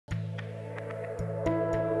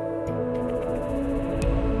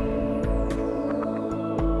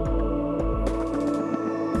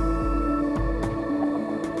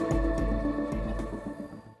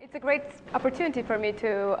great opportunity for me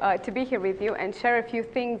to be here with you and share a few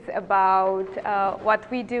things about what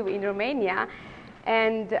we do in Romania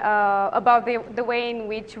and about the way in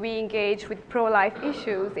which we engage with pro-life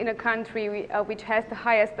issues in a country which has the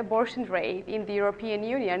highest abortion rate in the European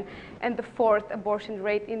Union and the fourth abortion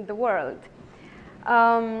rate in the world.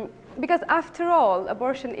 Because after all,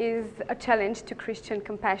 abortion is a challenge to Christian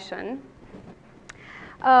compassion.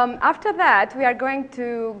 After that, we are going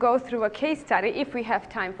to go through a case study, if we have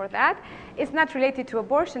time for that. It's not related to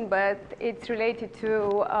abortion, but it's related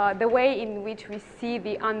to the way in which we see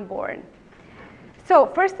the unborn. So,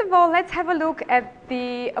 first of all, let's have a look at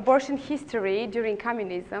the abortion history during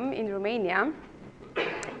communism in Romania.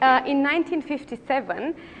 In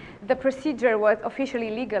 1957, the procedure was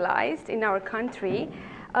officially legalized in our country,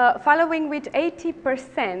 following which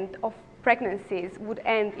 80% of pregnancies would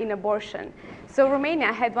end in abortion. So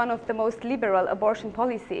Romania had one of the most liberal abortion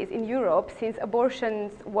policies in Europe, since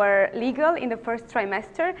abortions were legal in the first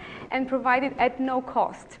trimester and provided at no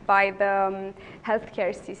cost by the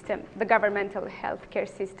healthcare system, the governmental healthcare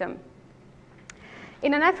system.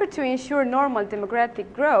 In an effort to ensure normal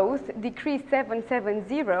demographic growth, Decree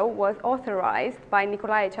 770 was authorized by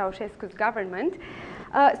Nicolae Ceausescu's government.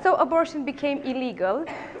 So abortion became illegal,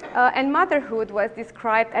 and motherhood was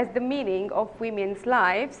described as the meaning of women's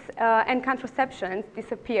lives, and contraceptions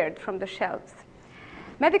disappeared from the shelves.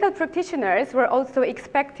 Medical practitioners were also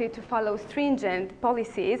expected to follow stringent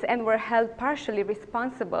policies and were held partially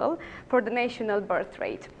responsible for the national birth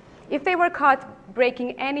rate. If they were caught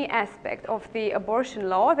breaking any aspect of the abortion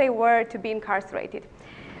law, they were to be incarcerated.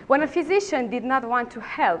 When a physician did not want to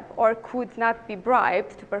help or could not be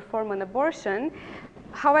bribed to perform an abortion,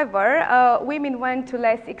 however, women went to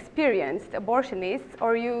less experienced abortionists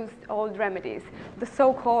or used old remedies, the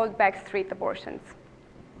so-called backstreet abortions.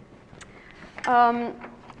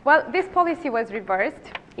 Well, this policy was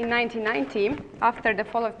reversed in 1990 after the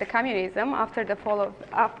fall of the communism, after the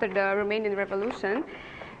Romanian Revolution.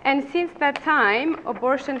 And since that time,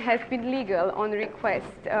 abortion has been legal on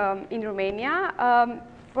request in Romania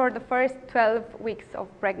for the first 12 weeks of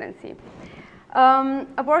pregnancy.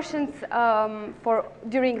 Abortions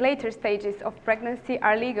during later stages of pregnancy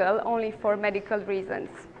are legal only for medical reasons.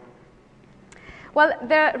 Well,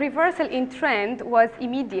 the reversal in trend was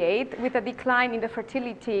immediate, with a decline in the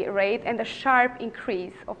fertility rate and a sharp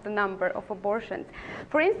increase of the number of abortions.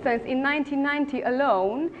 For instance, in 1990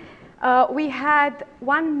 alone, we had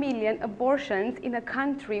 1 million abortions in a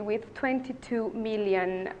country with a 22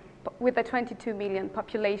 million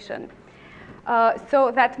population.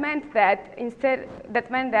 So that meant that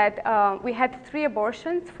we had 3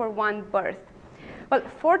 abortions for 1 birth. Well,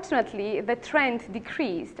 fortunately, the trend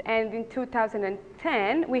decreased, and in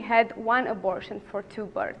 2010 we had 1 abortion for 2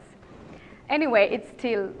 births. Anyway, it's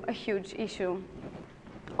still a huge issue.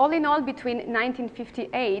 All in all, between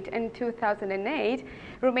 1958 and 2008,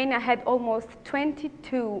 Romania had almost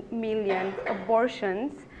 22 million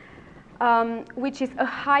abortions, which is a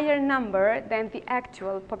higher number than the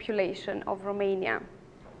actual population of Romania.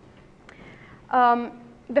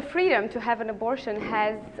 The freedom to have an abortion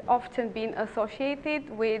has often been associated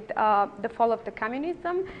with the fall of the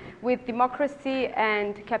communism, with democracy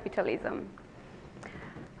and capitalism.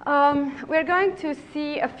 We're going to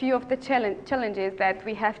see a few of the challenges that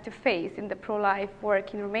we have to face in the pro-life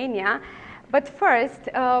work in Romania. But first,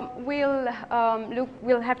 we'll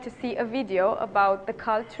have to see a video about the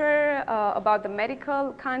culture, about the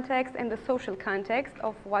medical context and the social context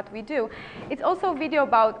of what we do. It's also a video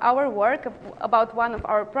about our work, about one of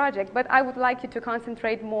our projects, but I would like you to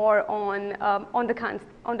concentrate more on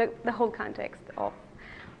the whole context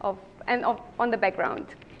on the background.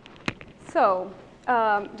 So,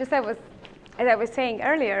 just as I was saying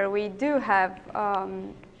earlier, we do have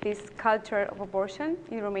this culture of abortion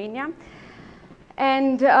in Romania.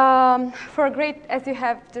 And as you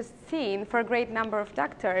have just seen, for a great number of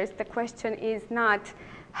doctors, the question is not,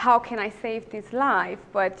 how can I save this life,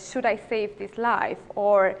 but should I save this life,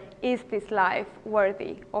 or is this life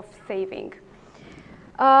worthy of saving?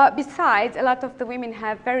 Besides, a lot of the women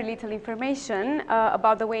have very little information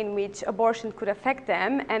about the way in which abortion could affect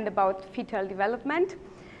them and about fetal development.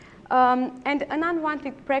 And an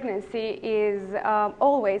unwanted pregnancy is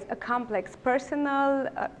always a complex personal,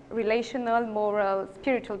 relational, moral,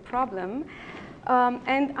 spiritual problem.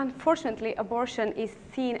 And unfortunately, abortion is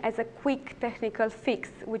seen as a quick technical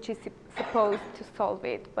fix, which is supposed to solve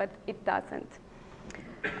it, but it doesn't.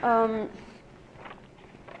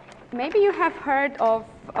 Maybe you have heard of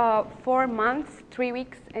 4 months, 3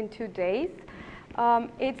 weeks, and 2 days.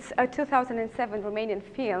 It's a 2007 Romanian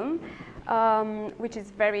film, which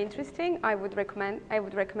is very interesting. I would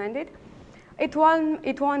recommend it. It won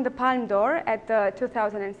the Palme d'Or at the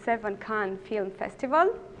 2007 Cannes Film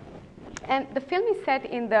Festival. And the film is set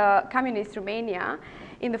in the communist Romania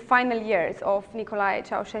in the final years of Nicolae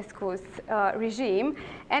Ceausescu's regime.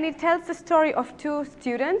 And it tells the story of two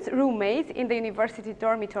students, roommates in the university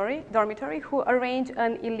dormitory who arrange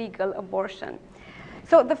an illegal abortion.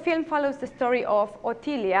 So the film follows the story of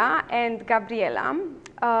Otilia and Gabriela,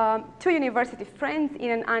 two university friends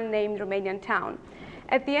in an unnamed Romanian town.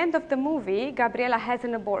 At the end of the movie, Gabriela has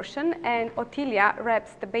an abortion and Otilia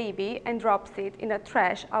wraps the baby and drops it in a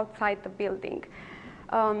trash outside the building.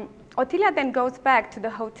 Otilia then goes back to the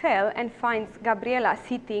hotel and finds Gabriela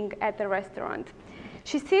sitting at the restaurant.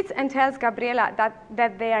 She sits and tells Gabriela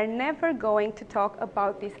that they are never going to talk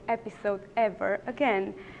about this episode ever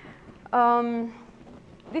again.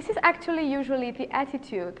 This is actually usually the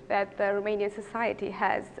attitude that the Romanian society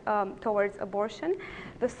has towards abortion,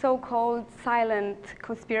 the so-called silent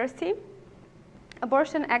conspiracy.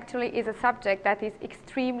 Abortion actually is a subject that is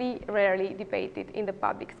extremely rarely debated in the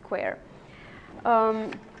public square.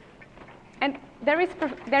 And there is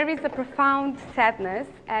a profound sadness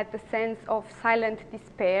at the sense of silent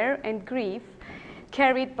despair and grief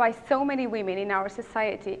carried by so many women in our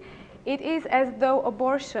society. It is as though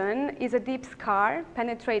abortion is a deep scar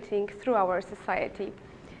penetrating through our society.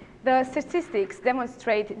 The statistics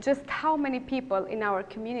demonstrate just how many people in our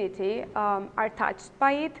community are touched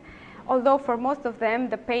by it, although for most of them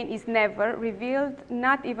the pain is never revealed,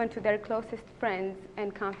 not even to their closest friends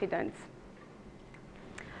and confidants.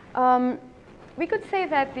 We could say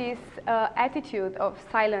that this attitude of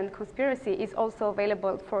silent conspiracy is also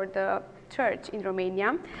available for the church in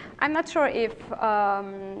Romania. I'm not sure if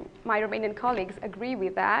my Romanian colleagues agree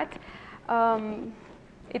with that.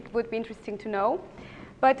 It would be interesting to know.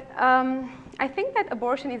 But I think that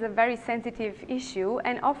abortion is a very sensitive issue,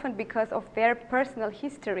 and often because of their personal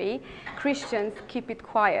history, Christians keep it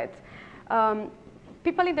quiet.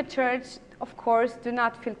 People in the church, of course, do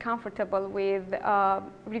not feel comfortable with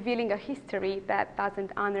revealing a history that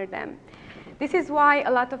doesn't honor them. This is why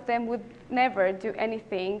a lot of them would never do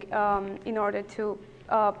anything in order to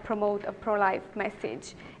promote a pro-life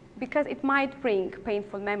message, because it might bring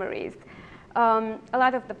painful memories. A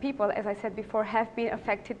lot of the people, as I said before, have been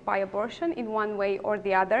affected by abortion in one way or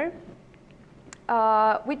the other,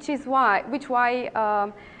 which is why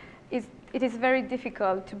it is very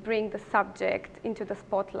difficult to bring the subject into the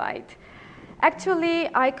spotlight. Actually,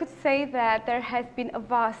 I could say that there has been a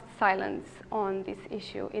vast silence on this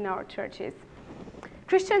issue in our churches.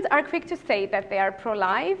 Christians are quick to say that they are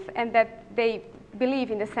pro-life and that they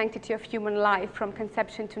believe in the sanctity of human life from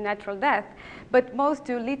conception to natural death, but most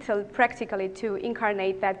do little practically to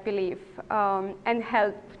incarnate that belief and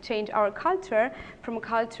help change our culture from a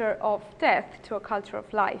culture of death to a culture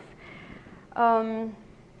of life.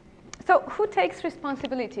 So who takes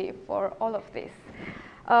responsibility for all of this?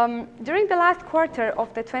 During the last quarter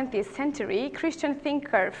of the 20th century, Christian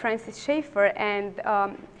thinker Francis Schaeffer and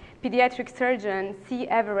pediatric surgeon C.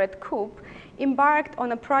 Everett Koop embarked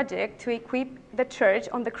on a project to equip the church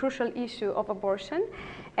on the crucial issue of abortion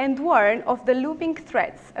and warn of the looming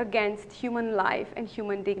threats against human life and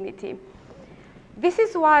human dignity. This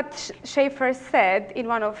is what Schaeffer said in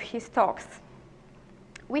one of his talks.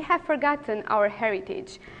 "We have forgotten our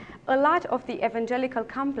heritage. A lot of the evangelical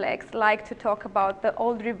complex like to talk about the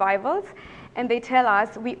old revivals, and they tell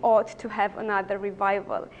us we ought to have another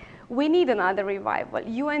revival. We need another revival.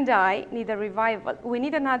 You and I need a revival. We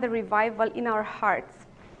need another revival in our hearts.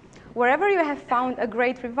 Wherever you have found a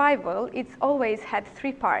great revival, it's always had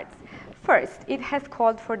three parts. First, it has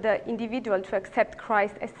called for the individual to accept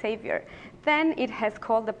Christ as Savior. Then it has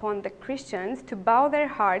called upon the Christians to bow their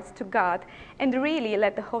hearts to God and really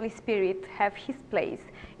let the Holy Spirit have His place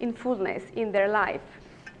in fullness in their life.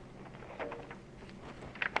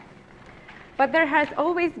 But there has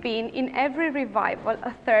always been in every revival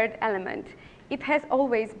a third element. It has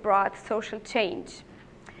always brought social change.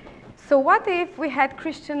 So what if we had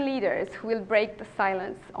Christian leaders who will break the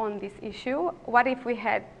silence on this issue? What if we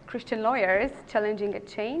had Christian lawyers challenging a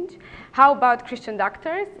change? How about Christian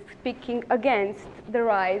doctors speaking against the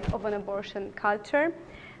rise of an abortion culture?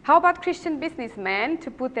 How about Christian businessmen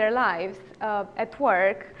to put their lives at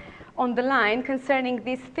work on the line concerning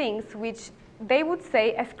these things which they would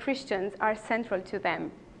say as Christians are central to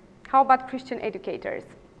them? How about Christian educators?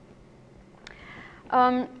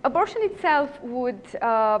 Abortion itself would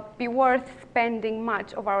be worth spending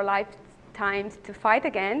much of our lifetimes to fight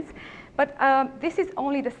against, but this is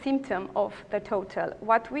only the symptom of the total.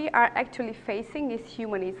 What we are actually facing is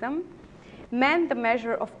humanism, man the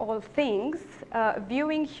measure of all things,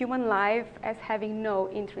 viewing human life as having no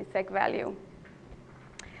intrinsic value.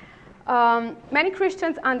 Many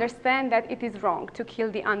Christians understand that it is wrong to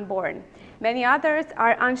kill the unborn. Many others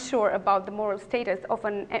are unsure about the moral status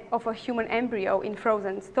of a human embryo in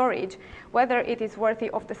frozen storage, whether it is worthy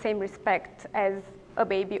of the same respect as a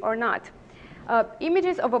baby or not.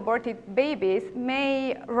 Images of aborted babies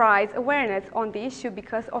may raise awareness on the issue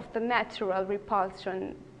because of the natural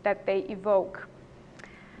repulsion that they evoke.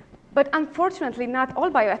 But unfortunately, not all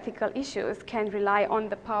bioethical issues can rely on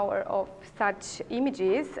the power of such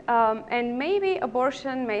images, and maybe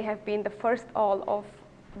abortion may have been the first all of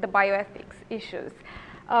the bioethics issues.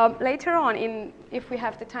 Later on, if we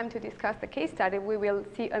have the time to discuss the case study, we will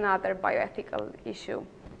see another bioethical issue.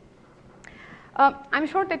 I'm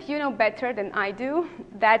sure that you know better than I do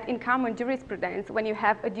that in common jurisprudence, when you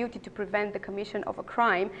have a duty to prevent the commission of a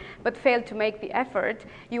crime but fail to make the effort,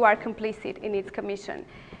 you are complicit in its commission.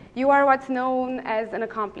 You are what's known as an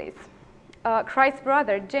accomplice. Christ's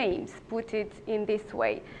brother, James, put it in this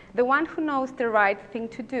way: the one who knows the right thing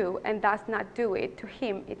to do and does not do it, to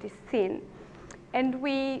him it is sin. And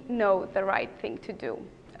we know the right thing to do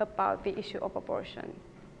about the issue of abortion.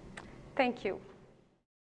 Thank you.